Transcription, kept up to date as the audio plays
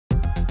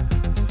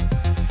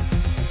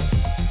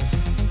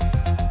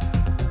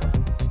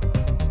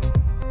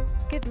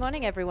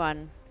morning,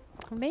 everyone.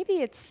 Or maybe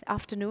it's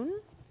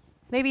afternoon,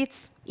 maybe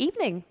it's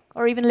evening,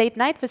 or even late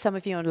night for some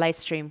of you on live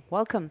stream.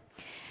 Welcome.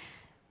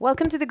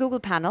 Welcome to the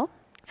Google panel.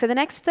 For the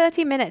next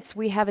 30 minutes,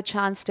 we have a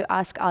chance to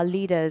ask our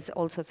leaders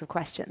all sorts of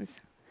questions.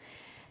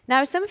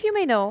 Now, as some of you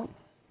may know,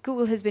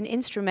 Google has been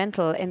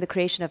instrumental in the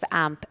creation of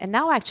AMP and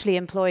now actually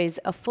employs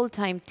a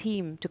full-time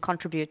team to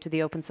contribute to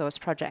the open source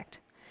project.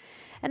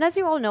 And as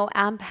you all know,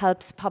 AMP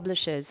helps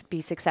publishers be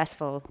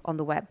successful on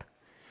the web.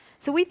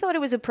 So we thought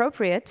it was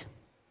appropriate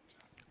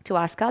to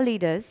ask our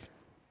leaders,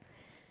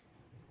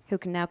 who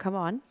can now come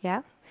on,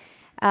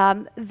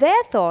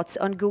 their thoughts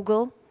on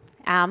Google,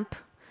 AMP,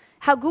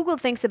 how Google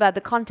thinks about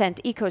the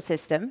content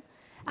ecosystem,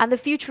 and the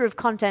future of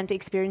content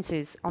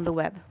experiences on the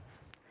web.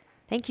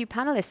 Thank you,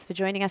 panelists, for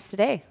joining us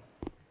today.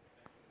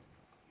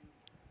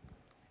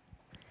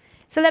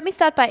 So let me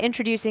start by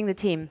introducing the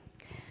team.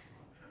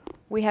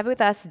 We have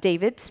with us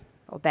David,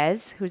 or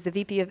Bez, who's the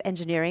VP of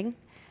Engineering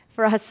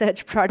for our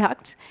search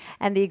product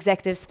and the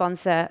executive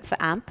sponsor for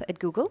AMP at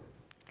Google.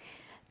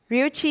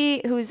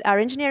 Ryoichi, who's our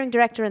engineering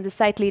director and the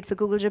site lead for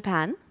Google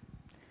Japan.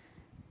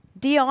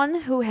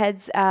 Dion, who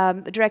heads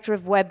Director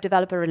of Web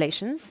Developer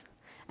Relations.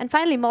 And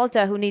finally,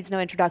 Malte, who needs no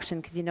introduction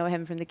because you know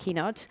him from the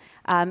keynote,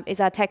 is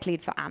our tech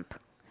lead for AMP.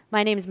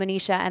 My name is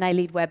Monisha, and I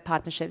lead web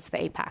partnerships for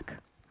APAC.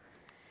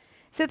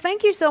 So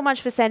thank you so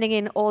much for sending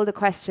in all the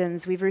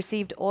questions. We've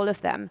received all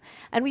of them.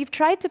 And we've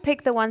tried to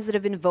pick the ones that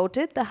have been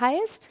voted the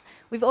highest.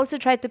 We've also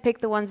tried to pick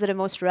the ones that are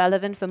most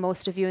relevant for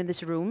most of you in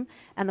this room,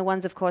 and the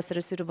ones, of course, that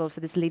are suitable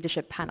for this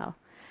leadership panel.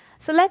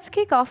 So let's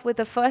kick off with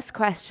the first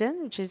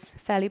question, which is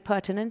fairly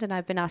pertinent, and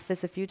I've been asked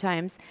this a few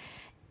times.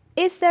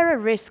 Is there a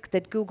risk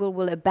that Google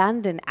will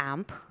abandon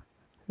AMP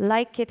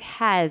like it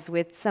has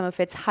with some of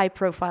its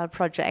high-profile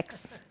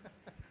projects?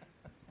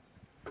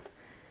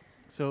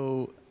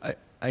 So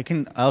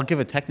I'll give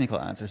a technical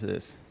answer to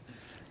this.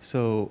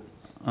 So,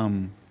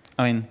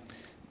 I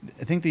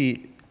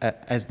think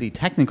as the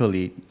technical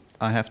lead,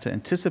 I have to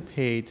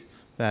anticipate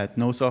that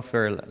no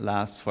software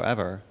lasts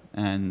forever,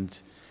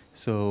 and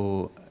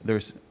so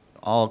there's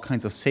all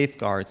kinds of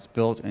safeguards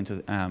built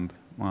into AMP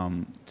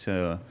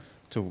to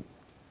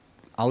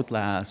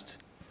outlast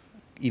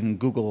even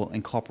Google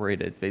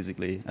Incorporated,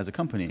 basically, as a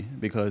company,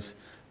 because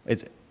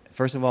it's,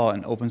 first of all,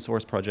 an open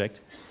source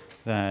project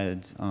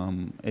that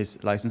is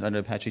licensed under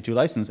Apache 2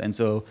 license. And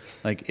so,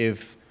 like,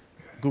 if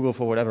Google,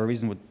 for whatever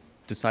reason, would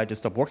decide to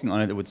stop working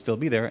on it, it would still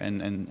be there,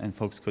 and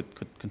folks could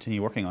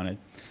continue working on it.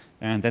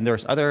 And then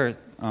there's other,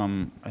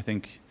 I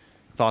think,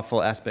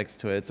 thoughtful aspects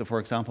to it. So, for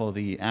example,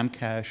 the AMP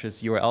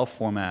cache's URL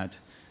format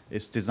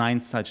is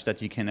designed such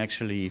that you can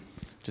actually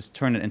just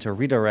turn it into a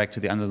redirect to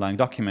the underlying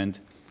document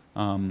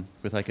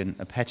with like an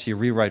Apache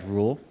rewrite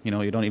rule. You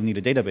know, you don't even need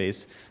a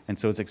database. And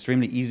so it's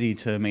extremely easy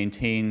to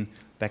maintain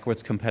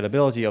backwards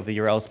compatibility of the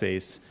URL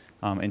space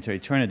into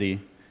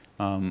eternity,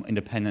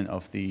 independent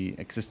of the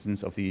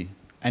existence of the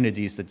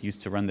entities that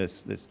used to run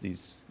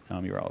these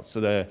URLs.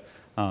 So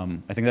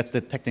I think that's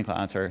the technical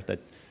answer that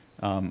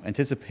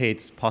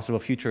anticipates possible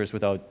futures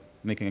without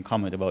making a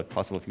comment about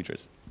possible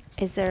futures.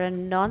 Is there a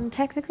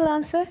non-technical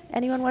answer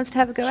anyone wants to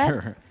have a go at?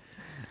 Sure.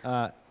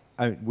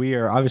 We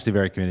are obviously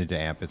very committed to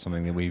AMP. It's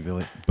something that we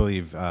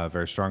believe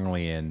very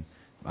strongly in,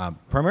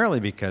 primarily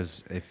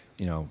because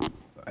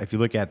if you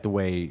look at the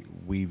way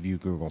we view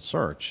Google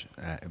Search,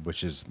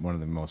 which is one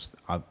of the most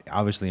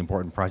obviously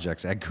important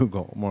projects at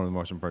Google, one of the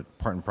most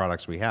important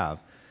products we have,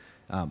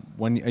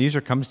 when a user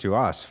comes to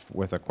us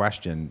with a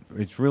question,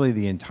 it's really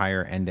the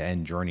entire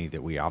end-to-end journey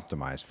that we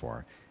optimize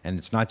for. And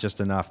it's not just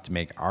enough to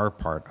make our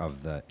part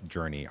of the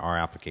journey, our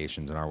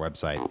applications and our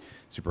website,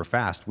 super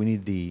fast. We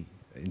need the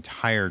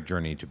entire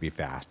journey to be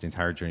fast, the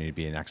entire journey to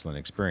be an excellent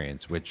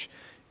experience, which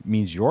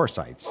means your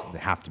sites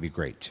have to be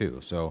great too.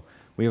 So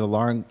we have a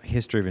long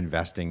history of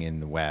investing in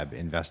the web,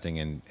 investing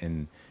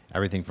in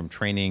everything from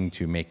training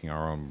to making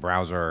our own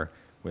browser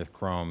with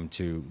Chrome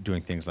to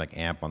doing things like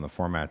AMP on the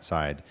format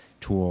side,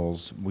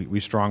 tools.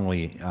 We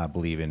strongly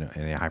believe in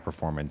a high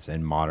performance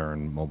and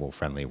modern mobile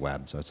friendly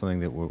web. So it's something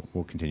that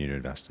we'll continue to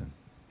invest in.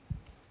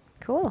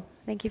 Cool,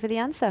 thank you for the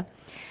answer.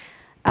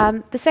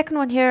 The second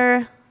one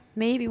here,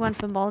 maybe one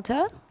for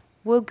Malte.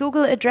 Will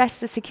Google address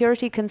the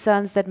security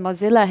concerns that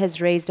Mozilla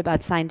has raised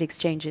about signed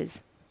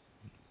exchanges?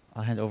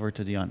 I'll hand over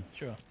to Dion.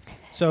 Sure.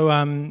 So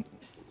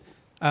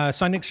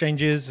signed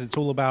exchanges, it's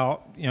all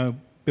about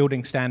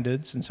building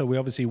standards, and so we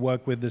obviously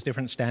work with these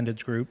different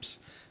standards groups,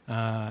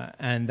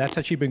 and that's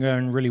actually been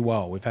going really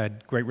well. We've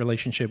had great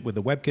relationship with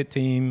the WebKit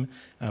team,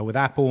 with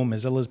Apple.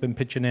 Mozilla's been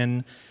pitching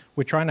in.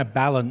 We're trying to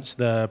balance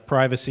the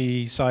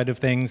privacy side of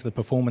things, the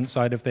performance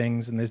side of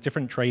things, and there's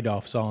different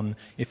trade-offs on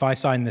if I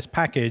sign this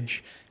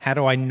package, how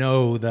do I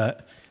know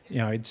that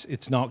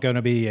it's not going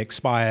to be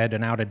expired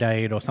and out of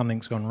date or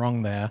something's gone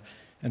wrong there?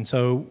 And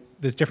so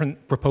there's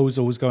different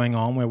proposals going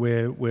on where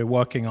we're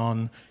working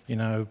on,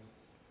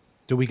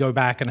 do we go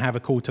back and have a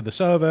call to the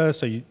server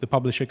so the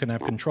publisher can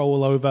have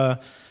control over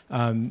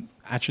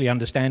actually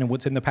understanding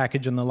what's in the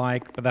package and the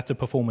like, but that's a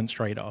performance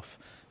trade-off.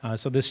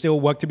 So there's still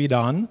work to be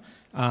done,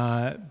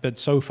 but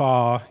so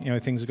far,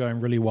 things are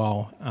going really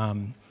well.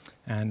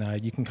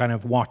 And you can kind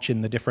of watch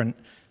in the different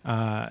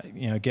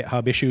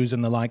GitHub issues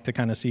and the like to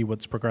kind of see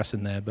what's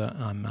progressing there. But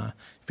I'm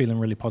feeling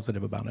really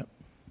positive about it.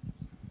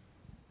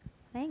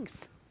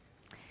 Thanks.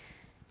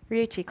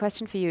 Ryoichi,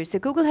 question for you. So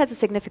Google has a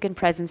significant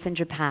presence in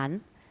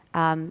Japan,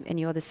 and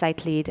you're the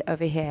site lead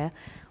over here.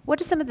 What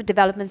are some of the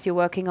developments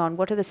you're working on?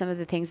 What are some of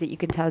the things that you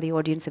can tell the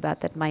audience about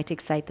that might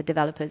excite the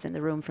developers in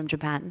the room from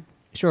Japan?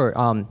 Sure.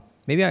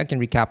 Maybe I can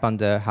recap on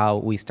how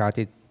we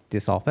started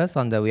this office.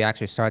 We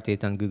actually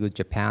started on Google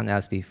Japan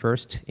as the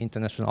first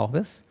international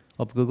office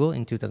of Google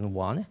in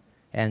 2001.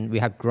 And we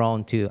have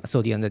grown to,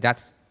 so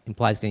that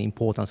implies the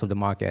importance of the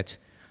market.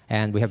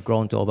 And we have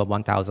grown to over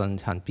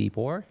 1,000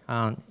 people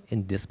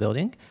in this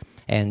building.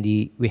 And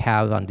we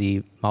have on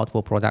the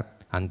multiple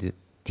product and the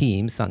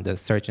teams on the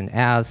search and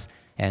ads,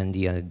 and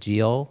the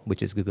Geo,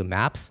 which is Google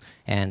Maps,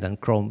 and then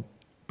Chrome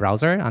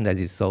browser, and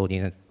as you saw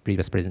in the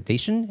previous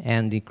presentation,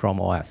 and the Chrome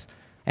OS.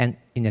 And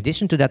in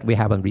addition to that, we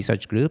have a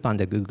research group, and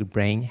the Google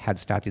Brain had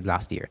started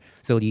last year.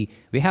 So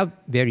we have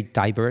very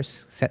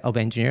diverse set of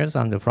engineers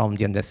from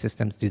the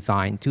systems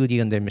design to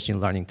the machine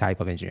learning type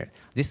of engineer.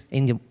 This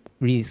in the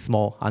really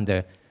small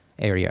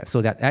area,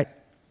 so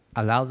that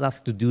allows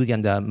us to do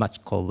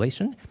much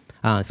collaboration.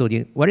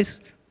 What is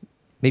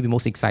maybe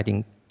most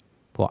exciting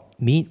for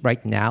me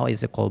right now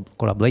is the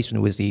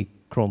collaboration with the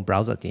Chrome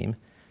browser team.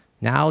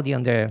 Now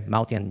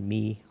Malte and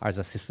me are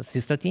the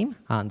sister team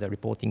and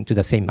reporting to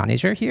the same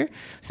manager here.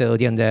 So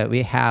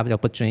we have the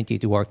opportunity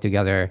to work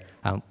together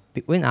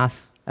between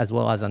us as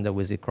well as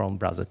with the Chrome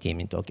browser team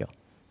in Tokyo.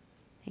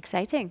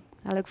 Exciting.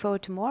 I look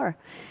forward to more.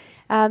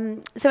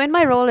 So in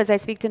my role, as I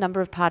speak to a number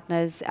of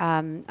partners,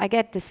 I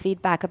get this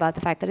feedback about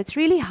the fact that it's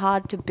really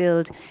hard to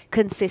build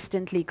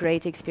consistently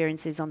great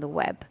experiences on the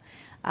web.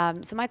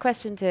 So my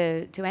question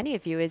to any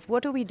of you is,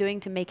 what are we doing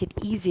to make it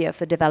easier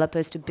for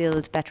developers to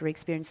build better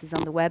experiences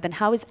on the web, and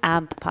how is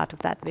AMP part of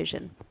that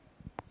vision?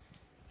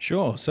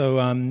 Sure.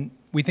 So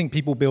we think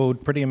people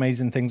build pretty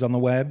amazing things on the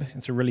web.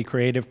 It's a really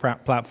creative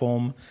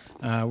platform.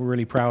 We're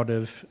really proud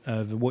of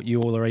what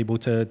you all are able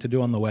to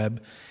do on the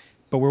web.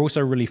 But we're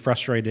also really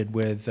frustrated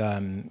with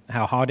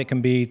how hard it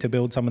can be to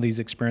build some of these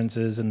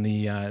experiences and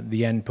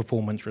the end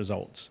performance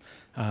results.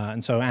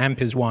 And so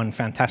AMP is one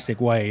fantastic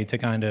way to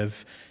kind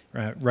of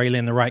rail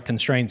in the right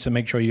constraints and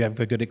make sure you have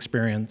a good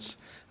experience.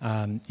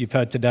 You've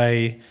heard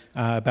today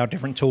about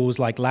different tools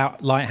like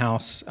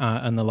Lighthouse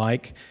and the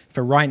like.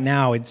 For right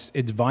now, it's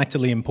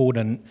vitally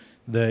important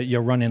that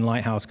you're running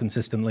Lighthouse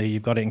consistently.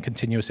 You've got it in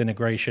continuous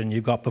integration.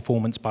 You've got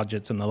performance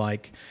budgets and the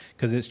like,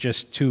 because it's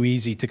just too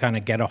easy to kind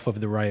of get off of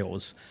the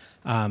rails.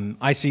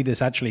 I see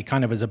this actually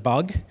kind of as a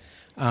bug,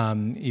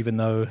 even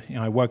though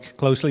I work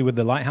closely with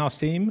the Lighthouse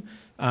team.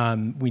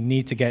 We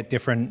need to get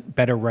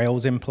better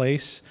rails in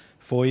place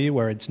for you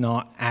where it's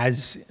not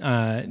as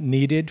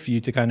needed for you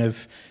to kind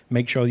of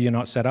make sure you're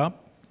not set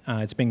up.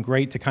 It's been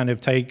great to kind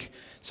of take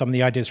some of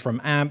the ideas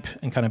from AMP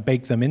and kind of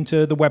bake them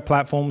into the web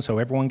platform so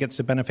everyone gets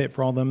to benefit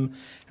from them.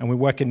 And we're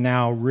working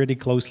now really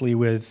closely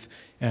with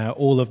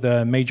all of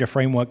the major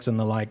frameworks and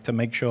the like to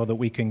make sure that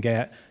we can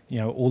get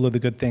all of the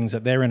good things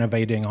that they're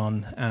innovating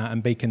on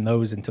and baking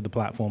those into the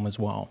platform as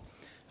well.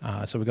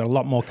 So we've got a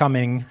lot more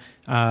coming,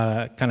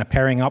 kind of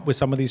pairing up with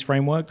some of these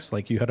frameworks.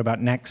 Like you heard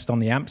about Next on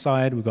the AMP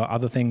side. We've got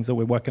other things that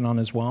we're working on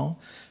as well.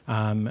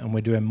 And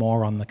we're doing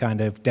more on the kind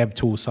of dev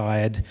tool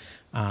side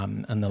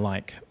and the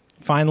like.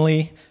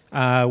 Finally,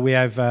 we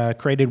have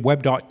created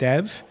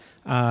web.dev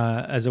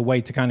as a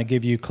way to kind of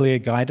give you clear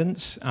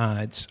guidance.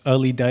 It's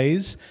early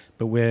days,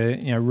 but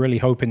we're really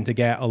hoping to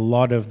get a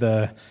lot of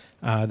the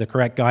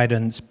correct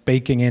guidance,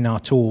 baking in our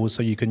tools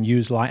so you can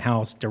use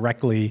Lighthouse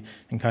directly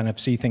and kind of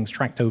see things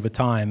tracked over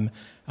time,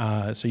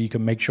 so you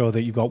can make sure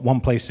that you've got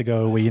one place to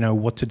go where you know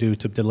what to do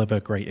to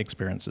deliver great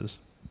experiences.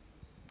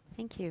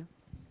 Thank you.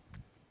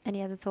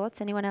 Any other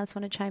thoughts? Anyone else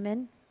want to chime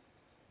in?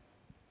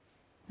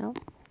 No?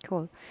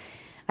 Cool.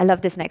 I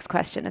love this next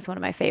question. It's one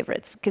of my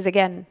favorites. Because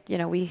again,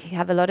 we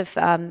have a lot of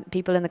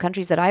people in the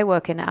countries that I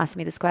work in ask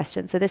me this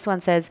question. So this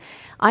one says,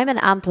 I'm an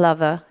AMP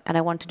lover and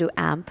I want to do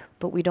AMP,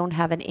 but we don't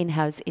have an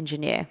in-house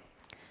engineer.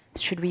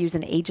 Should we use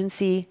an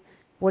agency?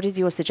 What is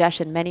your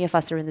suggestion? Many of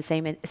us are in the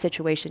same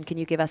situation. Can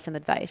you give us some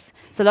advice?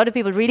 So a lot of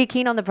people really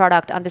keen on the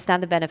product,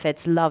 understand the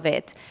benefits, love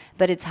it.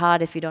 But it's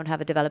hard if you don't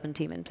have a development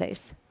team in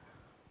place.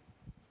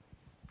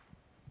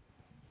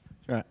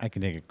 Sure, I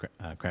can take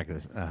a crack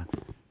at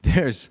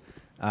this.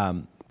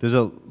 There's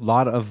a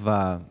lot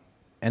of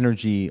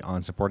energy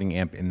on supporting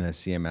AMP in the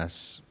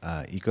CMS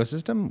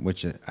ecosystem,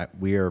 which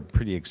we are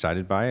pretty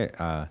excited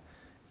by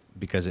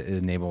because it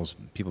enables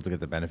people to get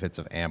the benefits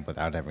of AMP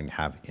without having to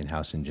have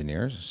in-house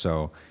engineers.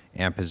 So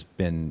AMP has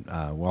been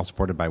well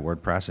supported by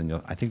WordPress, and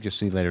I think you'll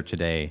see later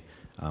today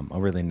a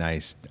really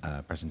nice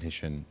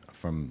presentation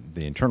from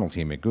the internal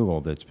team at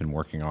Google that's been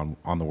working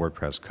on the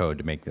WordPress code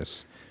to make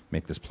this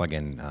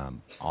plugin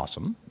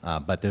awesome.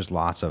 But there's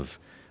lots of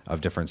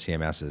different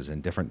CMSs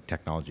and different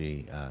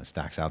technology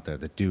stacks out there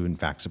that do in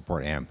fact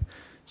support AMP.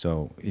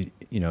 So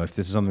if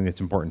this is something that's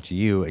important to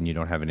you and you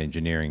don't have an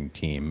engineering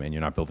team and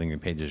you're not building the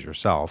pages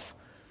yourself,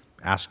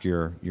 ask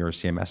your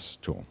CMS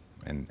tool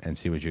and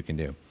see what you can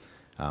do.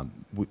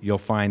 You'll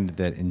find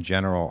that in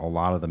general, a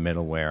lot of the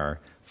middleware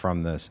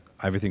from this,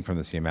 everything from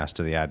the CMS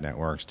to the ad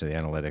networks to the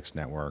analytics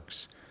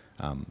networks,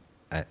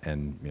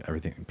 and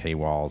everything,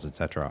 paywalls, et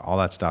cetera, all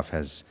that stuff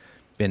has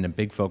been a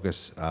big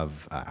focus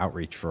of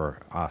outreach for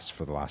us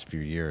for the last few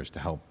years to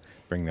help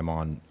bring them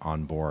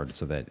on board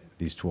so that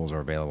these tools are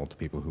available to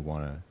people who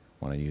want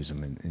to use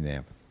them in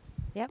AMP.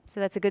 Yep, so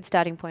that's a good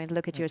starting point.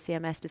 Look at your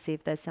CMS to see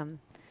if there's some.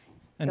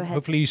 And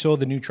hopefully you saw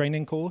the new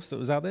training course that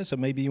was out there, so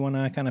maybe you want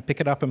to kind of pick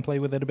it up and play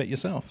with it a bit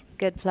yourself.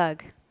 Good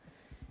plug.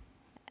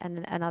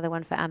 And another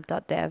one for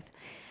amp.dev.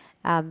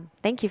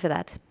 Thank you for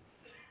that.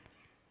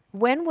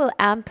 When will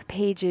AMP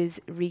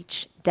pages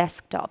reach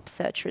desktop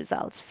search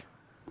results?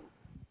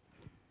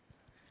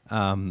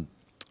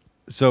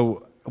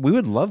 So we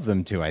would love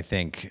them to, I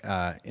think.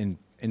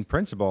 In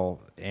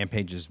principle, AMP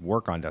pages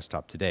work on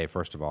desktop today,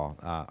 first of all.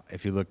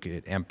 If you look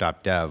at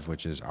amp.dev,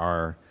 which is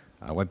our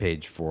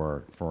webpage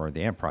for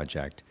the AMP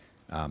project,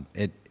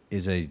 it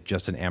is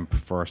just an AMP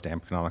first,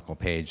 AMP canonical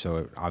page.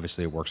 So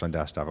obviously it works on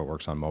desktop, it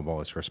works on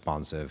mobile, it's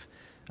responsive.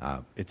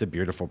 It's a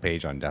beautiful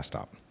page on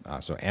desktop.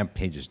 So AMP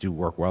pages do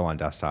work well on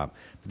desktop,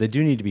 but they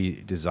do need to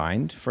be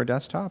designed for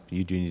desktop.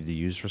 You do need to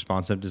use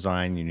responsive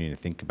design. You need to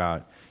think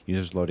about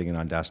users loading it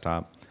on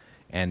desktop.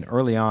 And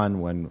early on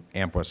when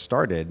AMP was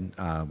started,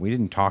 we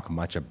didn't talk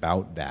much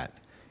about that.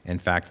 In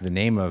fact, the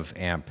name of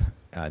AMP,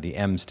 the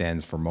M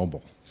stands for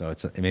mobile. So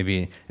it's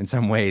maybe in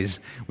some ways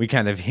we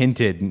kind of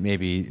hinted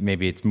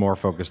maybe it's more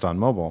focused on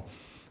mobile.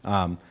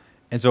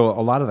 And so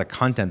a lot of the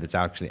content that's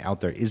actually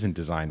out there isn't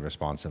designed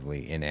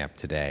responsively in AMP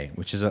today,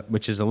 which is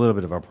a little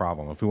bit of a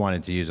problem. If we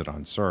wanted to use it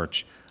on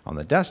search on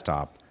the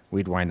desktop,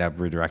 we'd wind up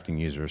redirecting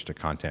users to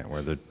content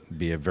where there'd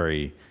be a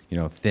very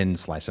thin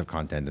slice of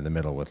content in the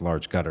middle with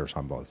large gutters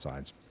on both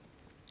sides.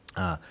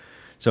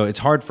 So it's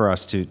hard for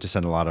us to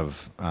send a lot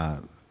of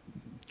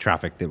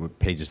traffic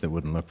pages that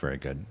wouldn't look very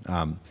good.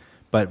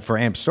 But for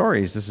AMP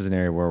stories, this is an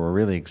area where we're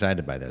really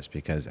excited by this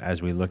because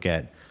as we look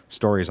at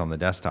stories on the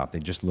desktop, they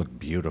just look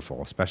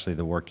beautiful, especially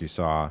the work you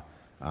saw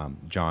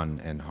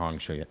John and Hong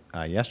show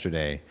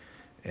yesterday.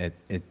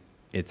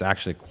 It's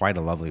actually quite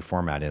a lovely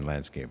format in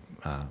landscape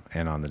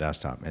and on the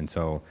desktop. And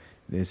so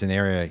there's an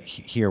area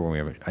here where we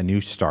have a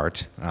new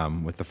start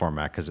with the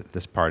format because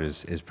this part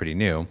is pretty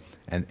new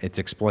and it's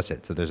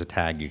explicit. So there's a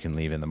tag you can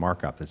leave in the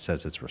markup that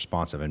says it's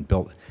responsive and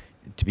built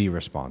to be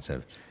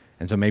responsive.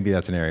 And so maybe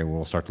that's an area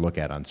we'll start to look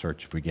at on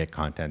search if we get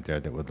content there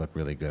that would look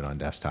really good on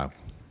desktop.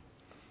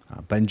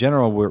 But in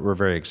general, we're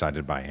very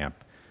excited by AMP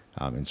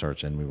in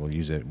search, and we will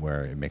use it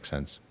where it makes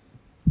sense.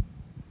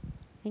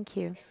 Thank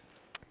you.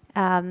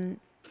 The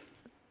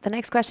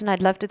next question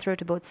I'd love to throw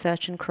to both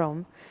search and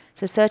Chrome.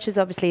 So search has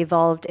obviously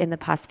evolved in the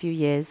past few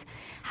years.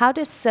 How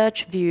does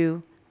search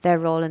view their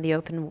role in the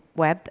open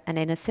web? And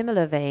in a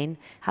similar vein,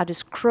 how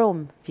does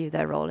Chrome view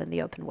their role in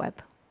the open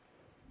web?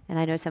 And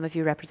I know some of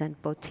you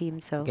represent both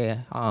teams, so. Okay,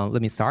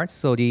 let me start.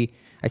 So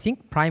I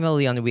think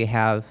primarily we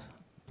have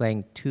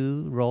playing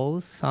two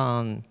roles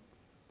on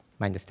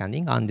my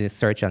understanding on the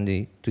search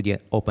and to the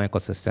open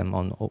ecosystem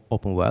on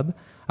open web.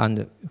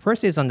 And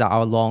first is on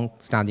our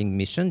long-standing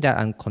mission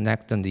that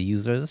connect the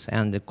users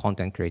and the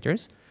content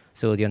creators.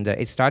 So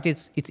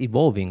it's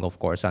evolving, of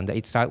course, and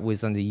it started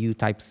with the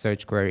U-type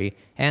search query,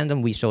 and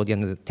then we showed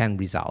the 10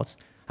 results,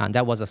 and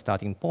that was a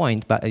starting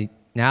point. But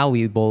now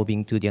we're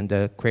evolving to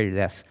the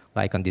queryless,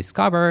 like on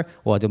Discover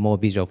or the more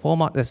visual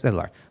format,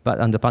 etc. But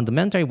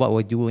fundamentally, what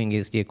we're doing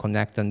is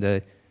connect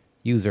the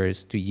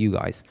users to you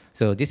guys.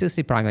 So this is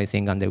the primary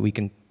thing, and we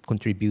can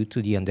contribute to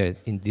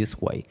in this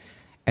way.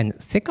 And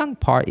second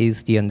part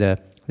is a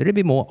little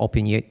bit more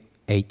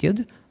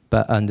opinionated,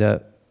 but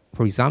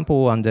for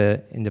example, in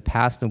the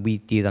past we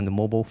did on the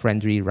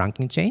mobile-friendly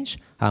ranking change,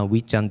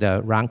 which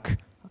rank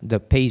the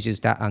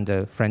pages that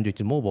are friendly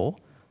to mobile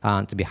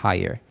to be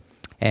higher.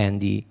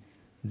 And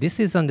this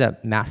is a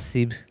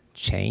massive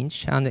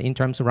change in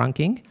terms of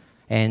ranking.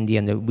 And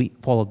we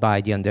followed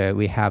by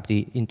we have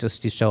the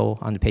interstitial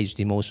on the page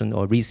demotion,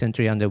 or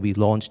recently we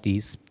launched the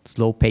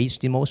slow page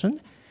demotion.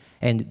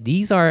 And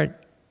these are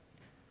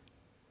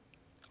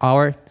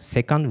our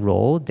second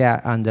role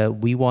that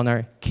we want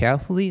to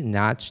carefully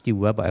nudge the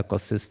web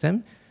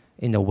ecosystem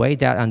in a way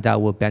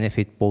that will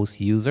benefit both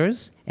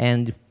users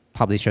and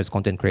publishers,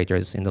 content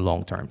creators in the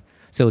long term.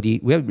 So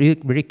we're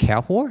really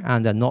careful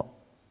and not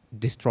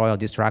destroy or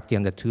distract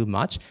too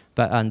much.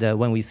 But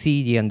when we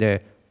see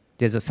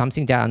there's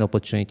something that an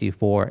opportunity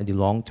for the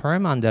long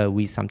term, and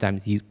we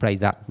sometimes play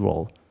that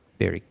role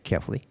very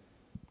carefully.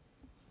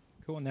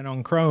 Cool. And then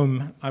on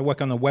Chrome, I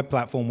work on the web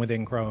platform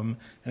within Chrome,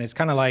 and it's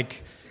kind of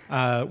like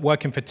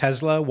working for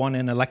Tesla,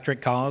 wanting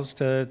electric cars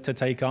to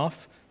take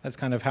off. That's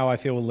kind of how I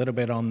feel a little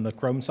bit on the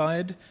Chrome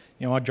side.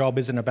 Our job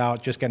isn't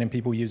about just getting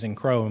people using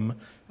Chrome.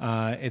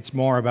 It's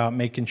more about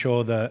making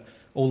sure that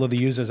all of the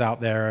users out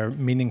there are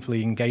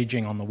meaningfully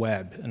engaging on the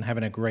web and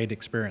having a great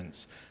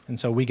experience. And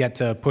so we get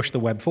to push the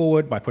web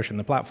forward by pushing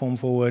the platform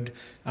forward,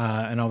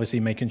 and obviously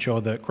making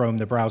sure that Chrome,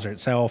 the browser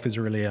itself, is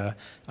really a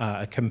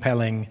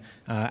compelling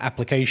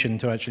application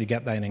to actually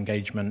get that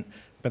engagement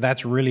But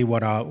that's really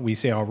what we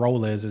see our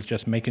role is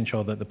just making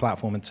sure that the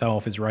platform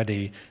itself is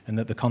ready and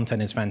that the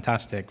content is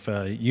fantastic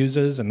for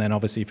users and then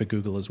obviously for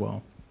Google as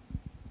well.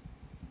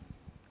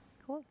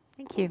 Cool,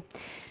 thank you.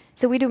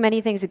 So we do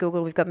many things at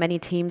Google. We've got many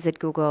teams at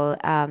Google,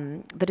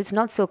 but it's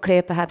not so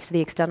clear perhaps to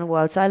the external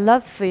world. So I'd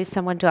love for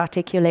someone to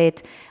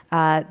articulate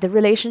the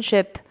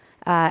relationship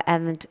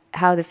and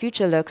how the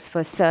future looks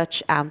for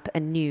search, AMP,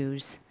 and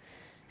news.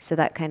 So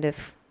that kind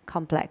of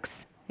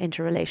complex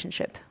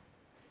interrelationship.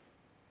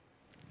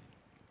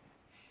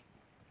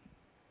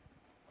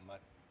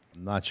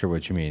 I'm not sure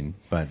what you mean,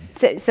 but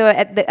So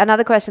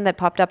another question that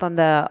popped up on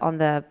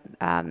Slido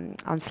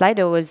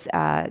was,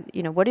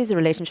 what is the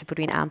relationship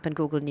between AMP and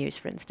Google News,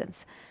 for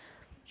instance?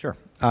 sure.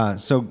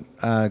 So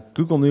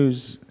Google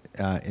News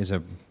is a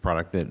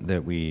product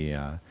that we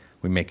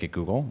make at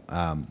Google,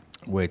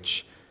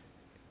 which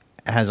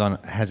has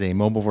a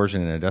mobile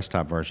version and a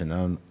desktop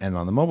version. And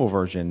on the mobile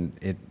version,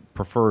 it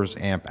prefers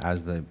AMP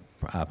as the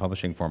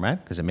publishing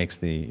format because it makes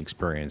the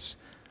experience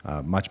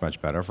much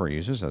better for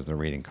users as they're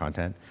reading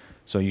content.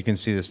 So you can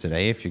see this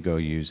today if you go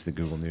use the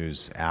Google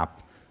News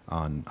app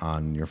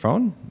on your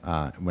phone.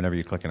 Whenever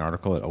you click an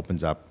article, it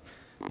opens up,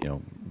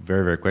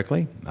 very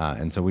quickly.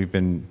 And so we've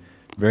been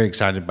very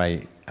excited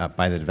by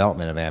the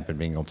development of AMP and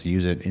being able to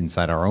use it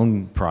inside our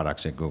own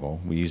products at Google.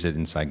 We use it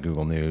inside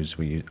Google News.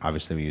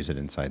 Obviously we use it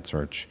inside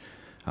search,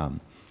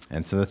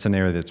 and so that's an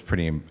area that's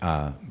pretty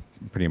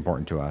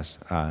important to us.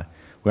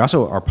 We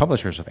also are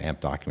publishers of AMP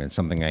documents.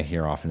 Something I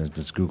hear often is,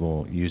 does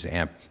Google use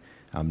AMP?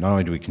 Not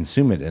only do we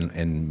consume it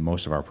in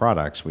most of our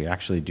products, we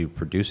actually do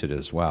produce it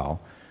as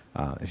well.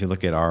 If you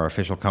look at our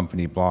official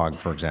company blog,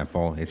 for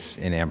example, it's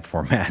in AMP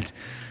format.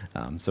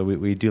 So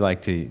we do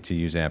like to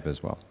use AMP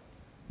as well.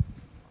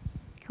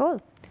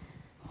 Cool.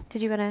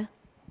 Did you want to?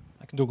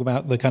 I can talk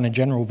about the kind of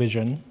general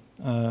vision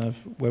of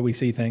where we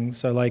see things.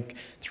 So like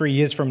 3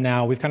 years from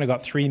now, we've kind of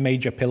got three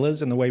major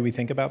pillars in the way we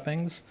think about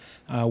things.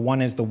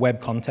 One is the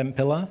web content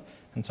pillar.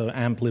 And so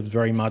AMP lives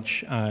very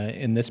much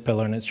in this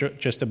pillar, and it's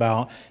just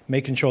about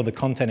making sure the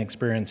content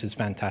experience is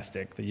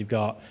fantastic, that you've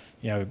got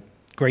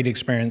great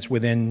experience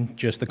within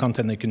just the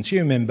content they're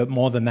consuming, but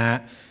more than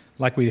that,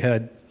 like we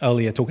heard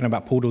earlier talking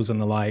about portals and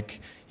the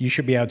like, you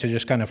should be able to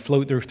just kind of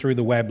float through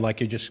the web like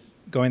you're just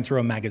going through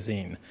a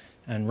magazine.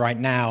 And right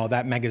now,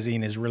 that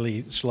magazine is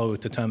really slow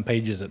to turn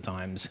pages at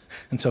times.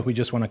 And so we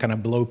just want to kind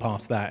of blow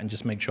past that and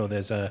just make sure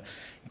there's a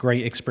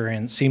great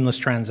experience, seamless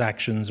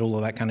transactions, all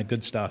of that kind of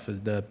good stuff is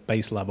the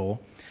base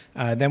level.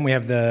 Then we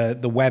have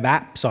the web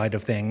app side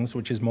of things,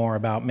 which is more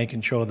about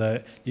making sure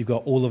that you've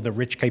got all of the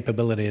rich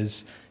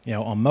capabilities,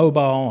 on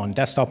mobile, on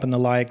desktop and the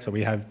like. So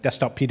we have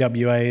desktop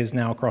PWAs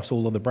now across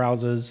all of the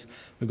browsers.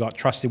 We've got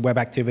trusted web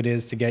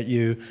activities to get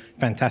you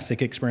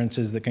fantastic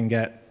experiences that can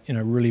get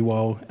really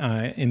well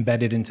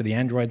embedded into the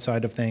Android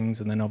side of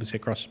things, and then obviously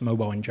across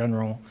mobile in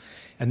general.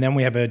 And then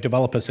we have a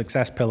developer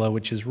success pillar,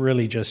 which is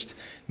really just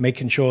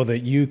making sure that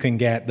you can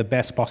get the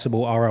best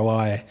possible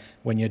ROI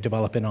when you're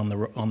developing on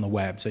the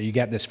web. So you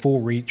get this full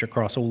reach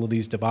across all of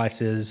these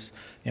devices,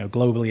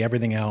 globally,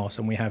 everything else,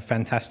 and we have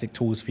fantastic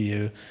tools for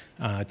you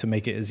to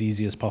make it as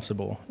easy as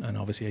possible. And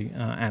obviously,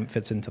 AMP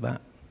fits into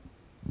that.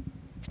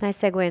 Nice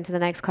segue into the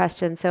next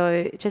question.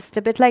 So just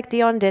a bit like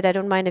Dion did, I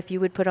don't mind if you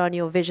would put on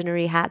your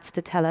visionary hats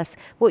to tell us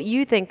what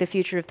you think the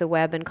future of the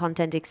web and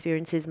content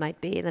experiences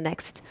might be in the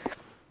next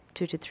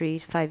 2 to 3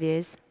 to 5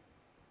 years.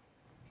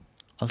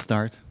 I'll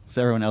start,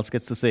 so everyone else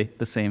gets to say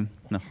the same.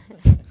 No,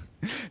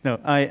 no.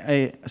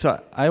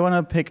 So I want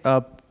to pick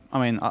up.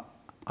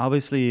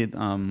 Obviously,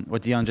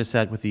 what Dion just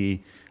said with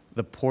the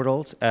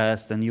portals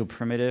as the new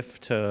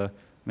primitive to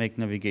make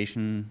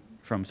navigation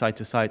from site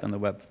to site on the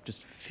web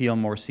just feel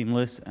more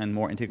seamless and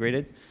more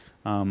integrated.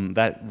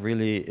 That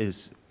really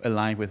is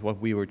aligned with what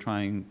we were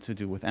trying to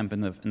do with AMP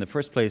in the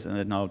first place, and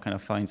it now kind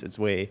of finds its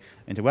way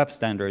into web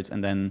standards,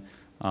 and then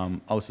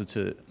also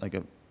to like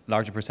a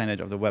larger percentage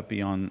of the web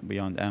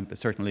beyond AMP is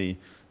certainly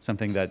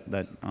something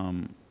that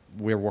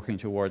we're working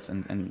towards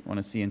and want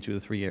to see in 2 to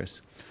 3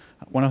 years.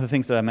 One of the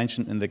things that I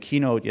mentioned in the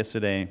keynote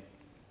yesterday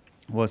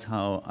was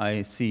how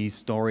I see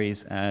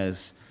stories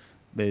as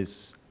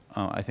this,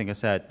 I think I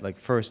said, like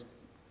first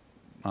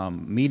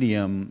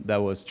medium that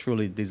was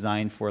truly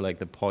designed for like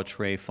the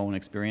portrait phone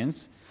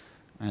experience.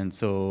 And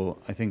so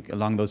I think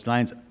along those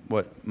lines,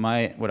 what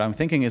I'm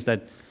thinking is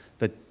that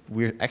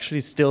we're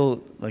actually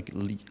still like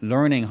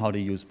learning how to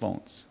use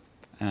phones,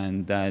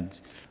 and that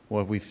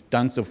what we've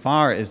done so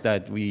far is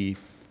that we,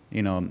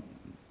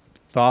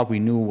 thought we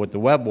knew what the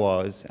web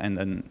was, and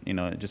then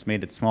just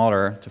made it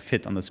smaller to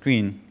fit on the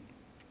screen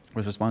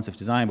with responsive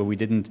design, but we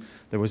didn't.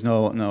 There was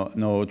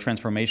no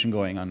transformation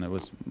going on. It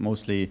was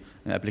mostly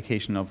an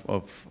application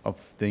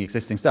of the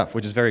existing stuff,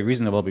 which is very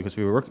reasonable because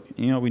we were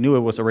we knew it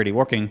was already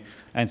working,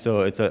 and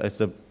so it's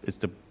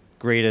the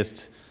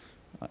greatest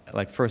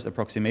like first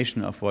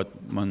approximation of what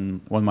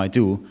one might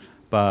do.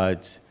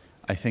 But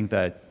I think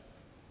that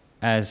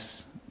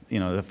as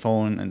the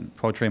phone and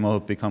portrait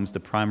mode becomes the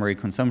primary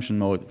consumption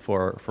mode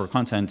for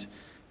content,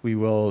 we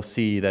will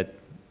see that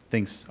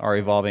things are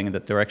evolving in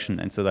that direction,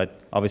 and so that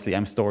obviously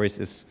AMP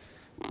Stories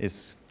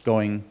is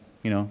going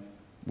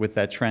with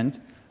that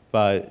trend,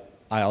 but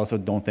I also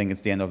don't think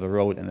it's the end of the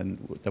road, and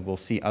then that we'll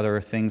see other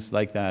things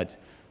like that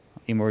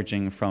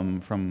emerging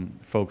from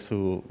folks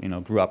who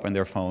grew up on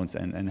their phones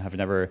and have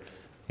never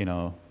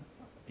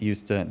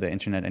used the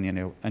internet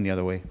any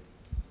other way.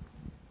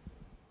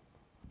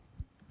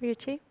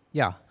 Ryoichi?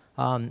 Yeah.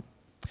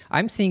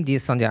 I'm seeing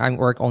this I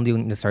work only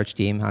in the search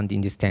team and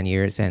in these 10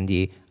 years, and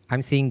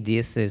I'm seeing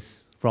this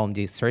is from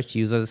the search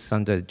users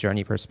on the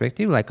journey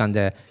perspective, like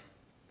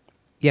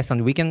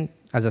we can,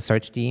 as a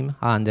search team,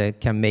 and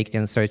can make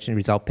the search and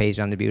result page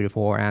on the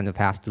beautiful and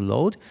fast to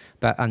load.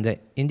 But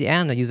in the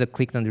end, the user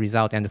clicked on the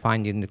result and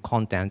find the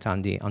content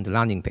on the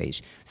landing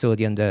page. So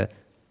the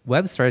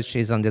web search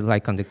is on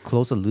the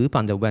closer loop,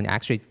 and when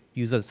actually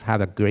users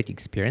have a great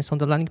experience on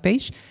the landing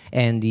page.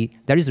 And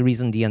that is the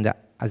reason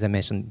as I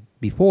mentioned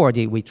before,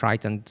 we try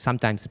to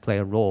sometimes play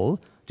a role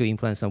to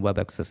influence the web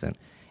ecosystem.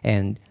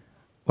 And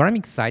what I'm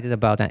excited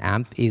about an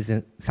AMP is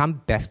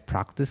some best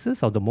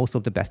practices, or most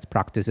of the best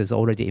practices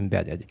already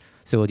embedded.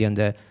 So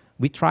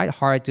we tried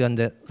hard to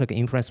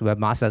influence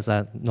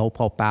webmasters, no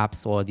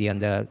pop-ups or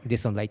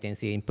distance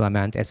latency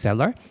implement,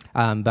 etc.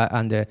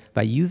 But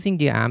by using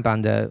the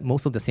AMP,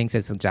 most of the things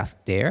is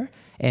just there.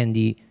 And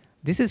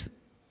this is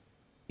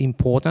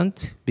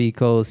important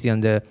because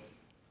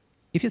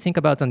if you think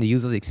about the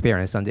user's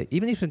experience,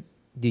 even if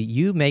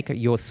you make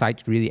your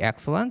site really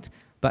excellent,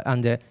 but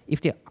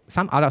if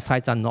some other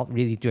sites are not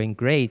really doing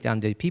great,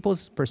 and the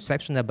people's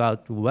perception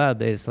about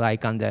web is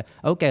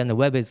okay, and the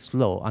web is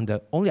slow, and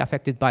only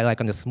affected by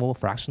the small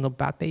fraction of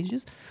bad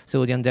pages. So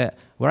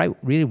what I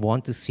really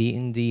want to see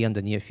in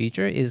the near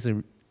future is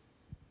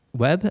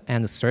web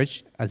and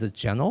search as a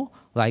general,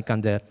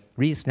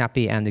 really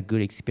snappy and a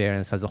good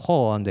experience as a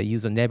whole, and the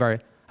user never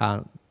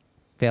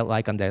felt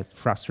the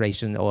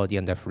frustration or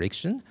the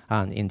friction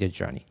in their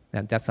journey.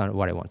 And that's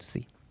what I want to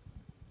see.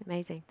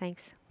 Amazing,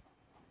 thanks.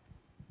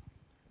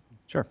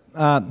 Sure.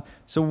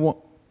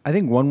 So I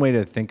think one way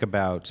to think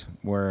about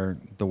where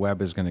the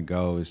web is going to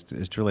go is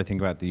to really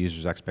think about the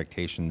user's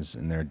expectations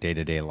in their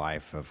day-to-day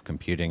life of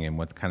computing and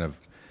what kind of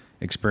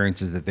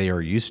experiences that they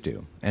are used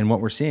to. And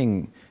what we're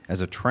seeing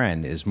as a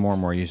trend is more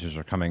and more users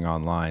are coming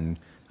online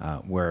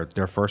where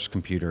their first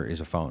computer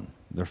is a phone.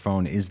 Their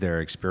phone is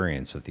their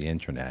experience of the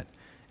internet.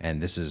 And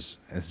this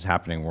is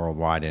happening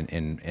worldwide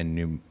in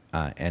new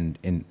and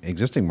in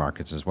existing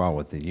markets as well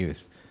with the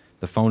youth.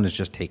 The phone is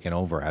just taken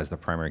over as the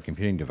primary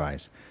computing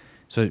device.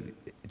 So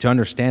to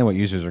understand what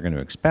users are going to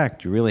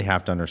expect, you really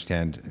have to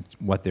understand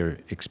what their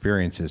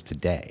experience is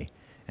today.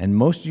 And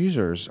most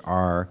users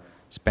are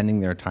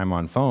spending their time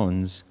on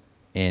phones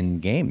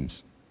in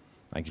games.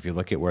 Like if you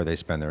look at where they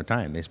spend their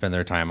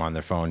time on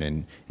their phone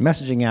in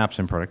messaging apps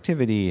and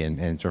productivity and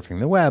surfing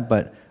the web,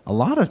 but a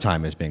lot of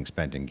time is being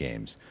spent in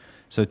games.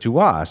 So to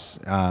us,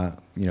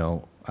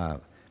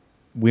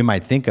 we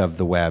might think of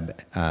the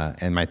web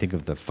and might think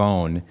of the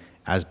phone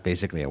as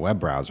basically a web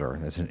browser.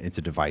 It's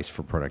a device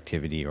for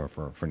productivity or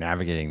for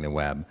navigating the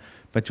web.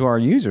 But to our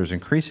users,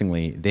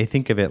 increasingly, they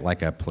think of it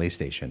like a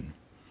PlayStation.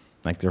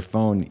 Like their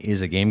phone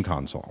is a game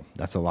console.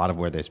 That's a lot of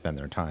where they spend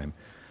their time.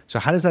 So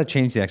how does that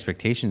change the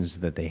expectations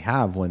that they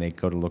have when they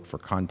go to look for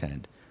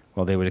content?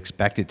 Well, they would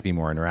expect it to be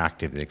more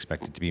interactive. They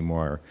expect it to be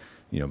more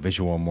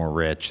visual, more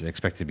rich. They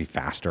expect it to be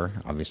faster,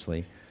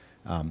 obviously.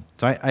 So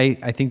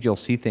I think you'll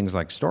see things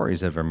like stories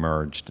that have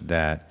emerged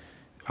that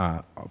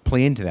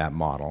play into that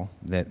model.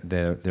 That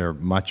they're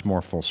much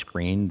more full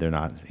screen. They're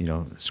not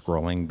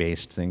scrolling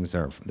based things.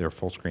 They're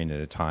full screen at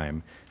a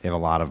time. They have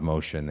a lot of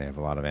motion. They have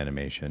a lot of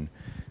animation,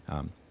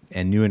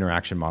 and new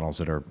interaction models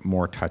that are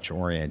more touch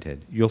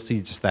oriented. You'll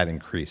see just that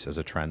increase as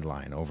a trend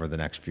line over the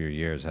next few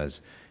years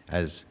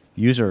as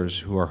users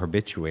who are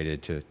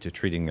habituated to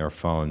treating their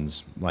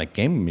phones like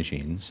gaming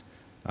machines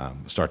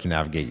start to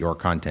navigate your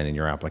content in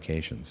your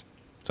applications.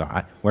 So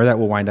where that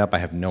will wind up, I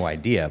have no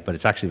idea, but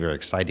it's actually very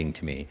exciting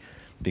to me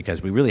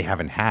because we really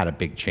haven't had a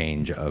big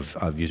change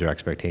of user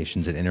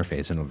expectations and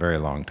interface in a very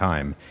long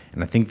time.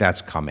 And I think that's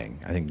coming.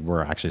 I think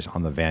we're actually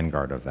on the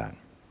vanguard of that.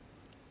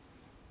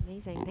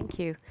 Amazing, thank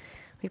you.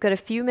 We've got a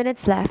few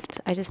minutes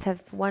left. I just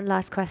have one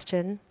last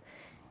question.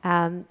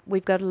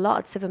 We've got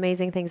lots of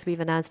amazing things we've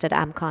announced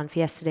at Conf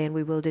yesterday, and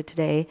we will do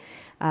today.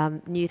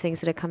 New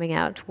things that are coming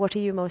out. What are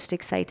you most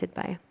excited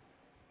by?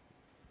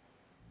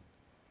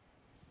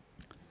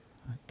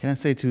 Can I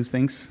say two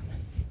things?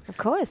 Of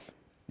course.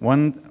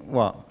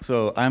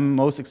 So I'm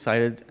most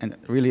excited and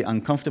really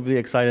uncomfortably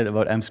excited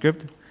about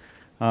AMP-Script.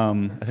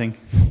 I think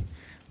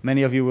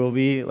many of you will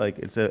be.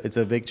 It's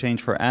a big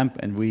change for AMP,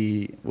 and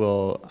we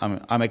will.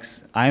 I'm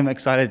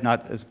excited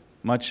not as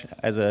much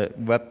as a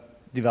web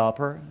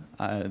developer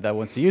that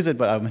wants to use it,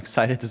 but I'm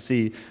excited to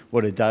see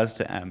what it does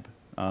to AMP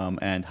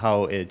and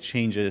how it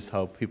changes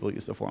how people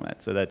use the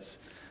format. So that's,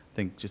 I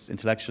think, just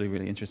intellectually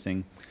really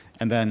interesting.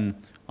 And then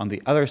on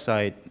the other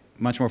side,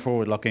 much more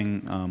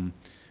forward-looking.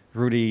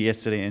 Rudy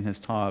yesterday in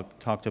his talk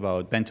talked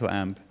about bento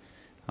AMP.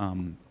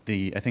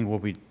 I think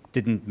what we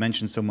didn't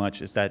mention so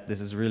much is that this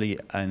is really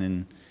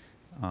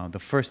the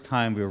first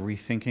time we're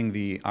rethinking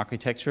the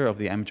architecture of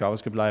the AMP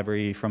JavaScript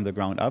library from the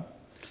ground up.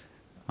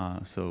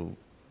 So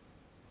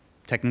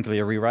technically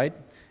a rewrite.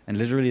 And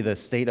literally the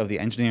state of the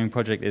engineering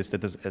project is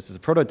that this is a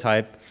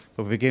prototype,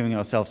 but we're giving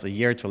ourselves a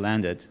year to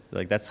land it.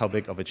 Like that's how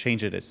big of a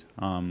change it is.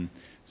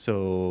 So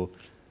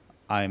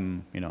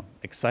I'm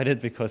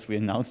excited because we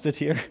announced it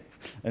here,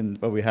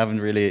 but we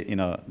haven't really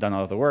done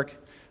all of the work,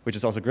 which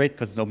is also great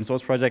because it's an open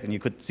source project and you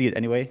could see it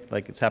anyway,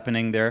 like it's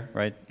happening there,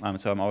 right?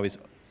 So I'm always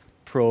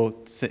pro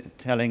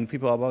telling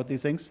people about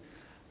these things.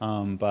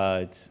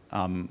 But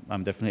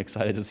I'm definitely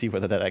excited to see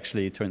whether that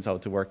actually turns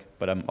out to work,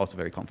 but I'm also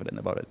very confident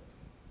about it.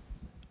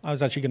 I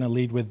was actually going to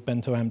lead with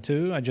Bento AMP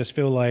too. I just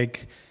feel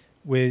like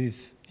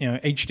with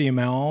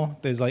HTML,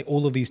 there's like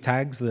all of these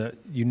tags that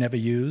you never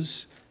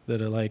use that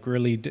are like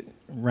really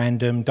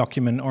random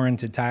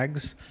document-oriented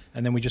tags,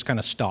 and then we just kind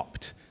of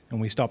stopped,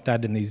 and we stopped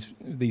adding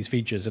these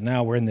features, and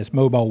now we're in this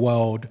mobile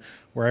world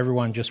where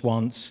everyone just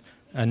wants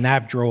a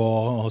nav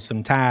drawer or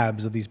some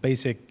tabs or these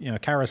basic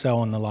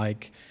carousel and the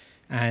like,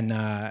 and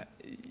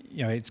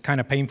it's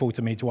kind of painful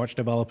to me to watch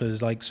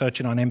developers like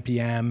searching on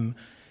NPM.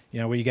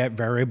 Where you get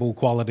variable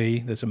quality,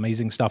 there's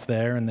amazing stuff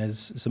there, and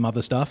there's some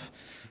other stuff.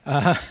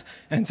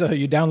 And so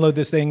you download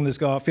this thing that's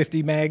got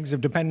 50 megs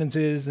of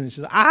dependencies, and it's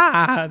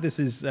just, this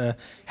is a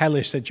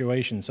hellish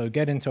situation. So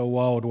get into a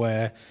world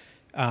where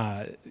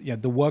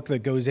the work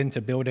that goes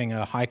into building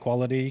a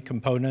high-quality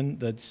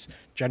component that's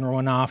general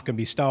enough, can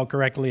be styled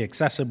correctly,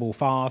 accessible,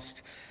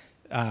 fast.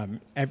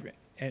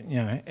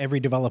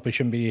 Every developer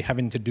shouldn't be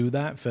having to do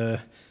that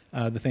for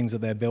the things that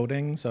they're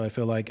building. So I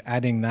feel like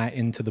adding that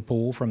into the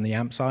pool from the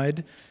AMP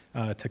side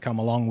to come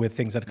along with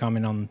things that are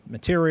coming on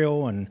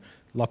material and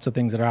lots of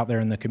things that are out there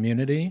in the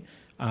community.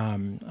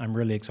 I'm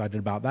really excited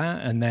about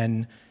that. And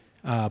then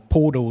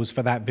portals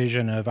for that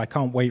vision of I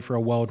can't wait for a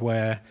world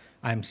where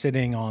I'm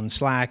sitting on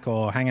Slack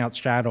or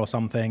Hangouts chat or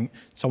something,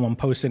 someone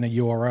posts in a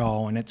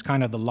URL, and it's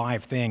kind of the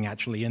live thing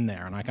actually in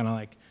there. And I kind of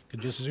like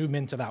could just zoom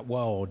into that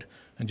world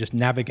and just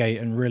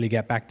navigate and really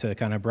get back to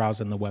kind of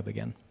browsing the web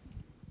again.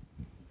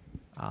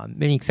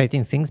 Many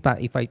exciting things, but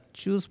if I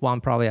choose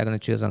one, probably I'm going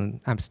to choose on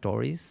AMP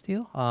Stories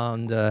still.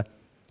 I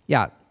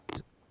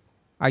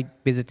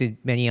visited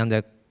many on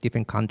the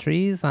different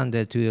countries and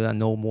to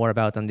know more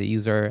about on the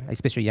user,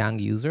 especially young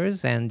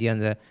users, and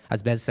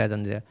as Bez said,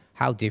 on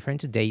how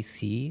different they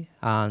see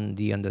on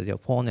the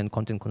phone and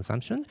content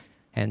consumption.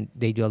 And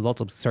they do a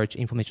lot of search,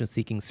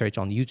 information-seeking search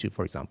on YouTube,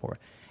 for example.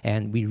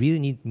 And we really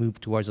need to move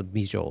towards a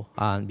visual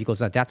because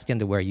that's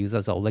where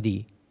users are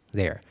already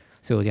there.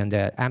 So then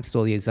the AMP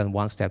Story is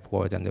one step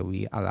forward, and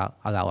we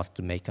allow us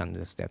to make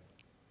another step.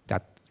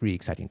 That's really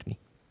exciting to me.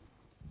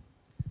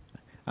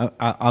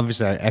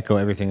 Obviously, I echo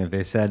everything that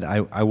they said.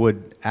 I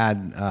would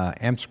add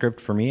AMP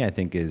script for me, I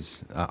think,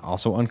 is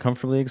also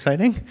uncomfortably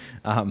exciting.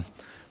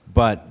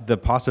 But the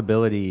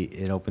possibility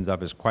it opens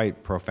up is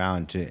quite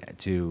profound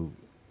to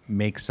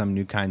make some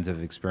new kinds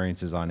of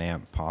experiences on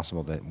AMP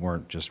possible that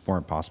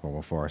weren't possible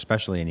before,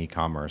 especially in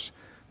e-commerce,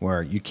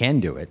 where you can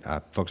do it.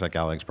 Folks like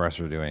AliExpress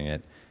are doing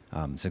it.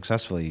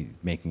 Successfully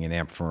making an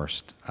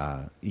AMP-first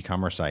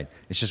e-commerce site,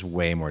 it's just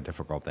way more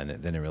difficult than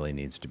it really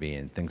needs to be.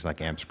 And things like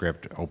AMP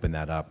script open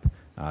that up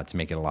to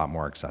make it a lot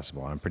more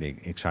accessible. I'm pretty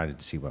excited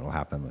to see what will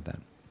happen with that.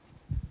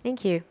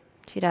 Thank you.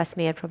 If you'd ask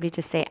me, I'd probably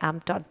just say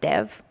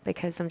amp.dev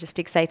because I'm just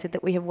excited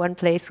that we have one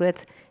place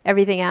with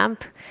everything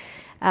AMP.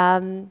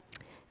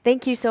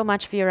 Thank you so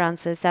much for your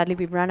answers. Sadly,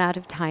 we've run out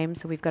of time,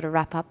 so we've got to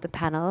wrap up the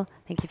panel.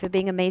 Thank you for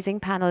being amazing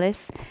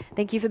panelists.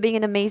 Thank you for being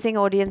an amazing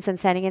audience and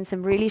sending in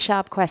some really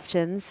sharp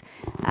questions.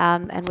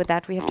 And with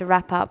that, we have to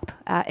wrap up.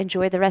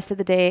 Enjoy the rest of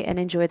the day and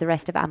enjoy the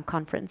rest of AMP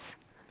conference.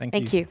 Thank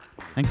you.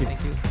 Thank you.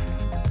 Thank you.